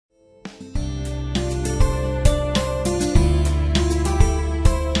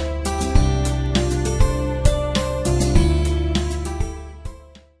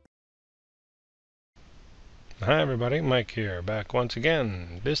Hi everybody, Mike here, back once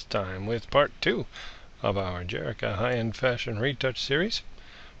again, this time with part 2 of our Jerrica high-end fashion retouch series.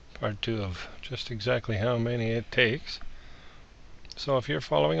 Part 2 of just exactly how many it takes. So if you're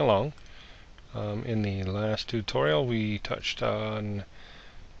following along, in the last tutorial we touched on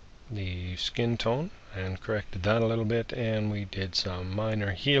the skin tone and corrected that a little bit, and we did some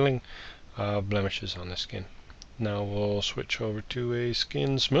minor healing of blemishes on the skin. Now we'll switch over to a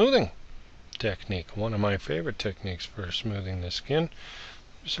skin smoothing technique, one of my favorite techniques for smoothing the skin.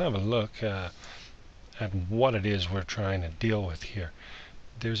 Just have a look at what it is we're trying to deal with here.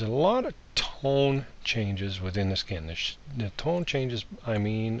 There's a lot of tone changes within the skin. The tone changes, I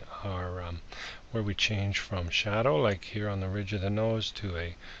mean, are where we change from shadow, like here on the ridge of the nose, to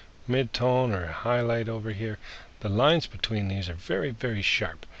a mid-tone or a highlight over here. The lines between these are very, very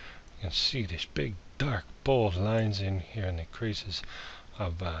sharp. You can see these big, dark, bold lines in here in the creases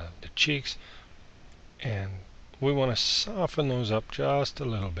of the cheeks, and we want to soften those up just a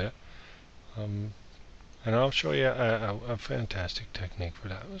little bit, and I'll show you a fantastic technique for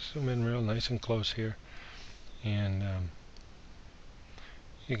that. Let's zoom in real nice and close here, and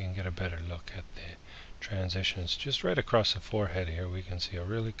you can get a better look at the transitions. Just right across the forehead here we can see a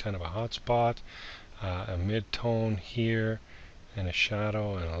really kind of a hot spot, a mid-tone here, and a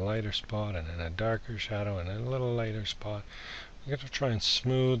shadow and a lighter spot, and then a darker shadow and then a little lighter spot. We're going to try and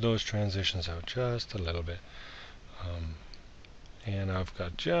smooth those transitions out just a little bit, and I've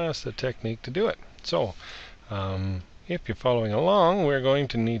got just the technique to do it. So if you're following along, we're going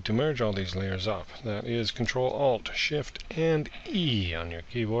to need to merge all these layers up. That is Control Alt Shift and E on your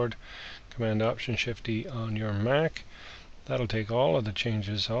keyboard, Command Option Shift E on your Mac. That'll take all of the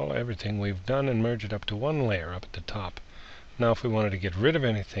changes, everything we've done, and merge it up to one layer up at the top. Now if we wanted to get rid of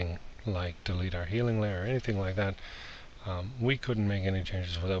anything, like delete our healing layer or anything like that, we couldn't make any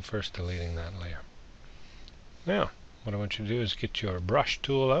changes without first deleting that layer. Now what I want you to do is get your brush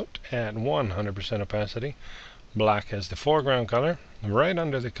tool out at 100% opacity, black as the foreground color. Right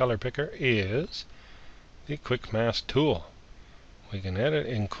under the color picker is the quick mask tool. We can edit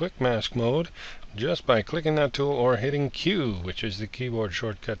in quick mask mode just by clicking that tool or hitting Q, which is the keyboard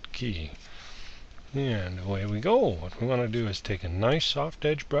shortcut key. And away we go. What we want to do is take a nice soft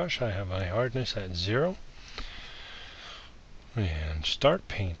edge brush. I have my hardness at 0, and start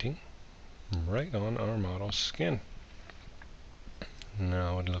painting right on our model's skin.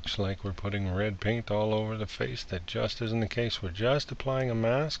 Now it looks like we're putting red paint all over the face. That just isn't the case. We're just applying a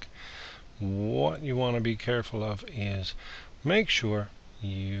mask. What you want to be careful of is make sure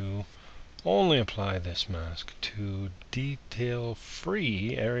you only apply this mask to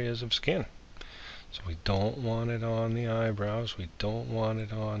detail-free areas of skin. So we don't want it on the eyebrows. We don't want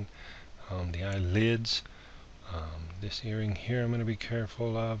it on the eyelids. This earring here I'm going to be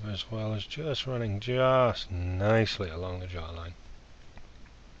careful of, as well as just running just nicely along the jawline.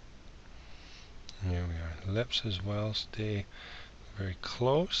 Here we are. Lips as well. Stay very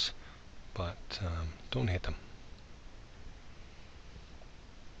close, but don't hit them.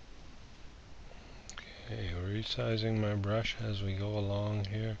 Okay, resizing my brush as we go along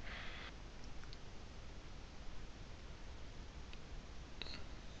here.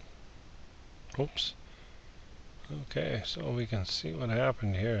 Oops. Okay, so we can see what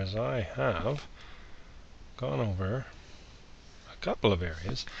happened here is I have gone over a couple of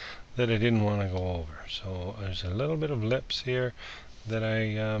areas that I didn't want to go over. So there's a little bit of lips here that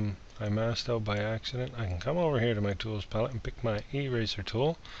I masked out by accident. I can come over here to my tools palette and pick my eraser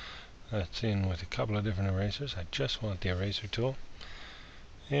tool. That's in with a couple of different erasers. I just want the eraser tool,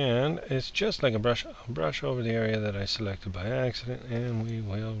 and it's just like a brush. I'll brush over the area that I selected by accident, and we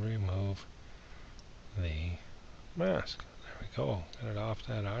will remove the mask. There we go. Get it off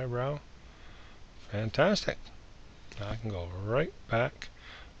that eyebrow. Fantastic. Now I can go right back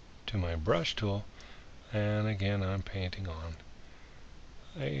to my brush tool, and again I'm painting on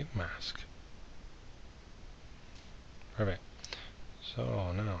a mask. Perfect.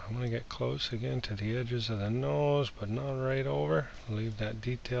 So now I'm going to get close again to the edges of the nose, but not right over. Leave that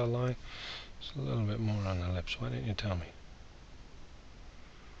detail line. Just a little bit more on the lips. Why didn't you tell me?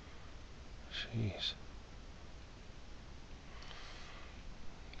 Jeez.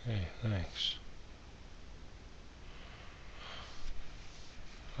 Okay, thanks.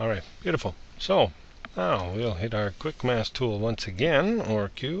 Alright, beautiful. So now we'll hit our quick mask tool once again, or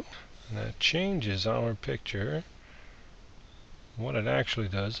Q, and that changes our picture. What it actually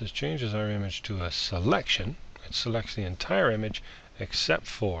does is changes our image to a selection. It selects the entire image except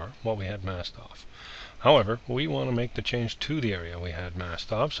for what we had masked off. However, we want to make the change to the area we had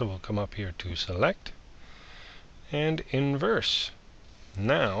masked off, so we'll come up here to select and inverse.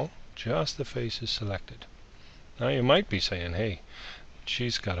 Now just the face is selected. Now you might be saying, hey,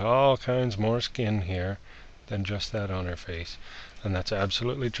 she's got all kinds more skin here than just that on her face. And that's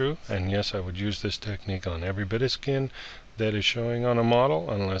absolutely true. And yes, I would use this technique on every bit of skin that is showing on a model,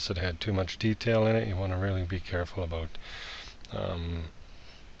 unless it had too much detail in it. You want to really be careful about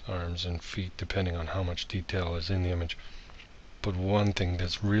arms and feet, depending on how much detail is in the image. But one thing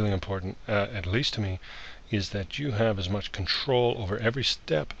that's really important, at least to me, is that you have as much control over every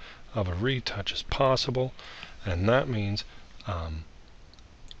step of a retouch as possible. And that means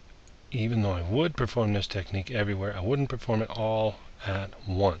even though I would perform this technique everywhere, I wouldn't perform it all at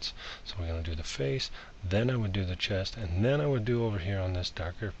once. So we're going to do the face, then I would do the chest, and then I would do over here on this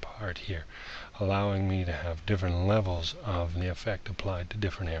darker part here, allowing me to have different levels of the effect applied to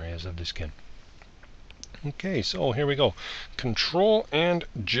different areas of the skin. Okay, so here we go. Control and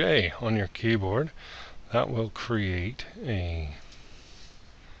J on your keyboard. That will create a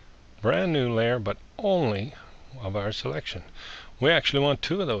brand new layer, but only of our selection. We actually want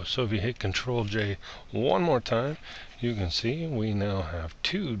two of those, so if you hit Control J one more time, you can see we now have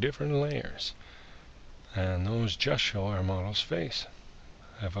two different layers, and those just show our model's face.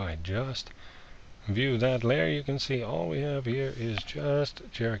 If I just view that layer, you can see all we have here is just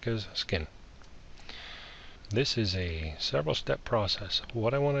Jerica's skin. This is a several step process.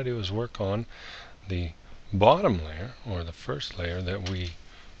 What I want to do is work on the bottom layer, or the first layer that we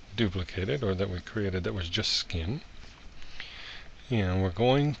duplicated or that we created that was just skin. And we're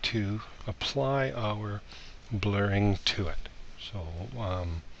going to apply our blurring to it. So we'll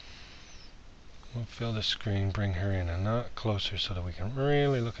fill the screen, bring her in a notch closer so that we can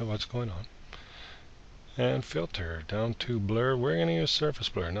really look at what's going on. And filter down to blur. We're going to use surface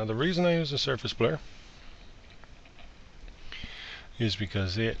blur. Now the reason I use the surface blur is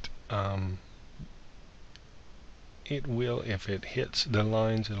because it will, if it hits the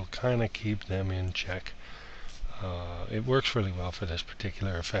lines, it'll kind of keep them in check. It works really well for this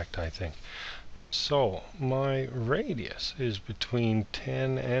particular effect, I think. So my radius is between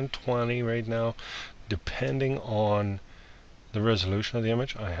 10 and 20 right now, depending on the resolution of the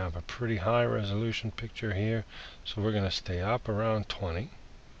image. I have a pretty high resolution picture here, so we're going to stay up around 20.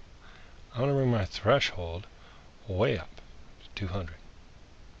 I want to bring my threshold way up to 200.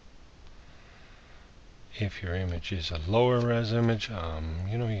 If your image is a lower res image,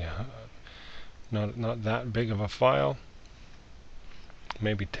 not that big of a file,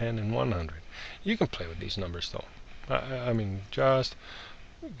 maybe 10 and 100. You can play with these numbers though. I mean, just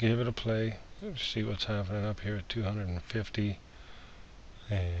give it a play. See what's happening up here at 250,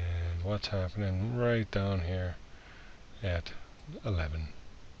 and what's happening right down here at 11.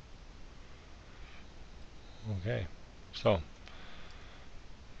 Okay, so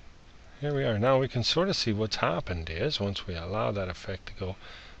here we are. Now we can sort of see what's happened is, once we allow that effect to go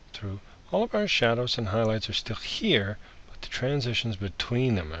through, all of our shadows and highlights are still here, but the transitions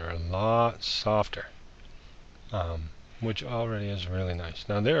between them are a lot softer, which already is really nice.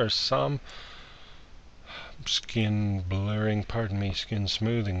 Now there are some skin blurring, skin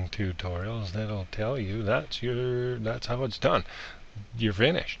smoothing tutorials that'll tell you that's how it's done. You're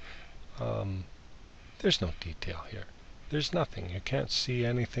finished. There's no detail here. There's nothing. You can't see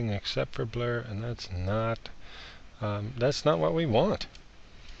anything except for blur, and that's not what we want.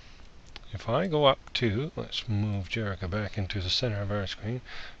 If I go up to, let's move Jerica back into the center of our screen,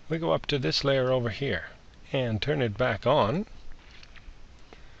 we go up to this layer over here and turn it back on.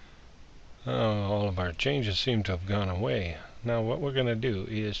 All of our changes seem to have gone away. Now what we're going to do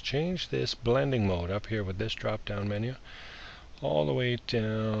is change this blending mode up here with this drop down menu all the way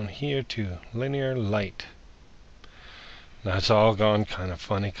down here to linear light. That's all gone kind of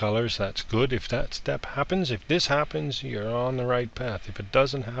funny colors. That's good. If that step happens, if this happens, you're on the right path. If it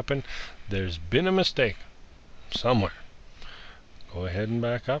doesn't happen, there's been a mistake somewhere. Go ahead and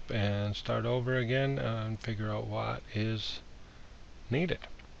back up and start over again and figure out what is needed.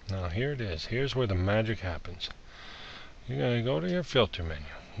 Now here it is. Here's where the magic happens. You're going to go to your filter menu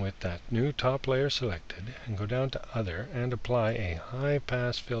with that new top layer selected and go down to other and apply a high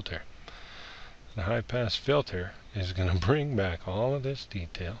pass filter. The high pass filter is going to bring back all of this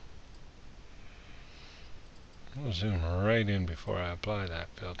detail. I'll zoom right in before I apply that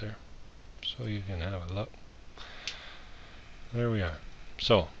filter so you can have a look. There we are.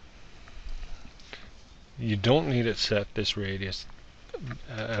 So you don't need it set this radius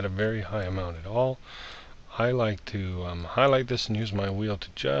at a very high amount at all. I like to highlight this and use my wheel to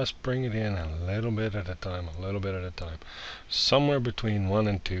just bring it in a little bit at a time, Somewhere between 1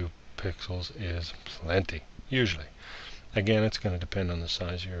 and 2 pixels is plenty, usually. Again, it's going to depend on the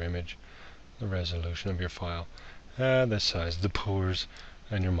size of your image, the resolution of your file, the size of the pores,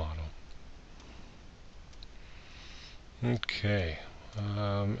 and your model. Okay,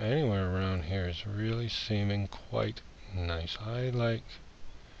 anywhere around here is really seeming quite nice. I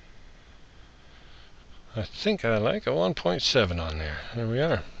think I like a 1.7 on there. There we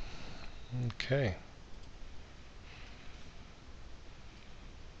are. Okay.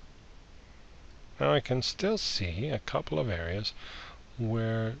 Now I can still see a couple of areas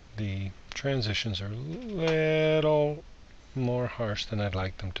where the transitions are a little more harsh than I'd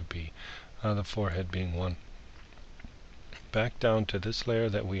like them to be. The forehead being one. Back down to this layer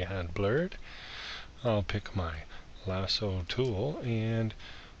that we had blurred, I'll pick my lasso tool, and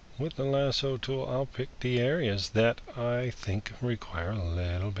with the lasso tool I'll pick the areas that I think require a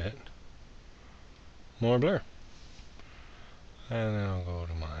little bit more blur. And then I'll go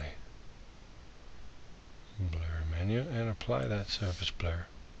to my blur menu and apply that surface blur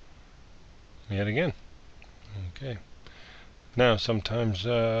yet again. Okay. Now sometimes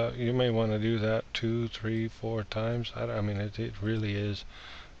you may want to do that 2, 3, 4 times. I mean it really is,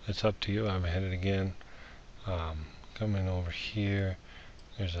 it's up to you. I've hit it again. Coming over here,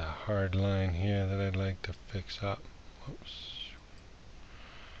 there's a hard line here that I'd like to fix up. Whoops.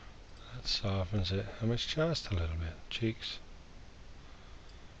 That softens it. I must just a little bit. Cheeks.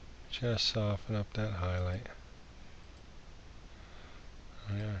 Just soften up that highlight.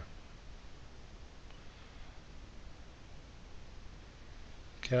 There.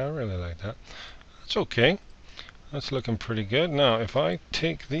 Okay, I really like that. That's okay. That's looking pretty good. Now, if I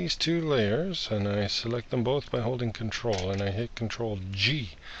take these two layers and I select them both by holding Control and I hit Control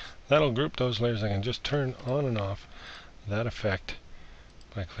G, that'll group those layers. I can just turn on and off that effect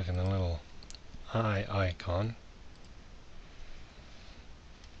by clicking the little eye icon.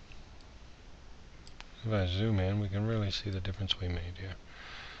 If I zoom in, we can really see the difference we made here.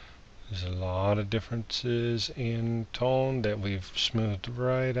 There's a lot of differences in tone that we've smoothed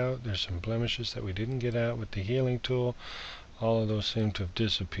right out. There's some blemishes that we didn't get out with the healing tool. All of those seem to have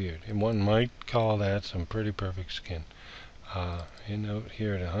disappeared, and one might call that some pretty perfect skin. You note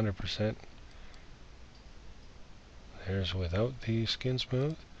here at 100%, there's without the skin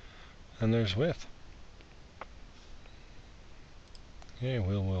smooth, and there's with. Okay,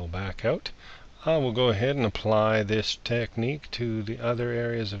 we'll back out. We'll go ahead and apply this technique to the other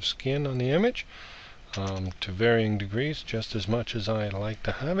areas of skin on the image to varying degrees, just as much as I like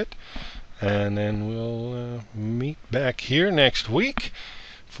to have it. And then we'll meet back here next week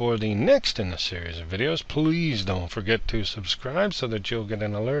for the next in the series of videos. Please don't forget to subscribe so that you'll get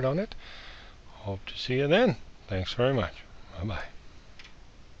an alert on it. Hope to see you then. Thanks very much. Bye-bye.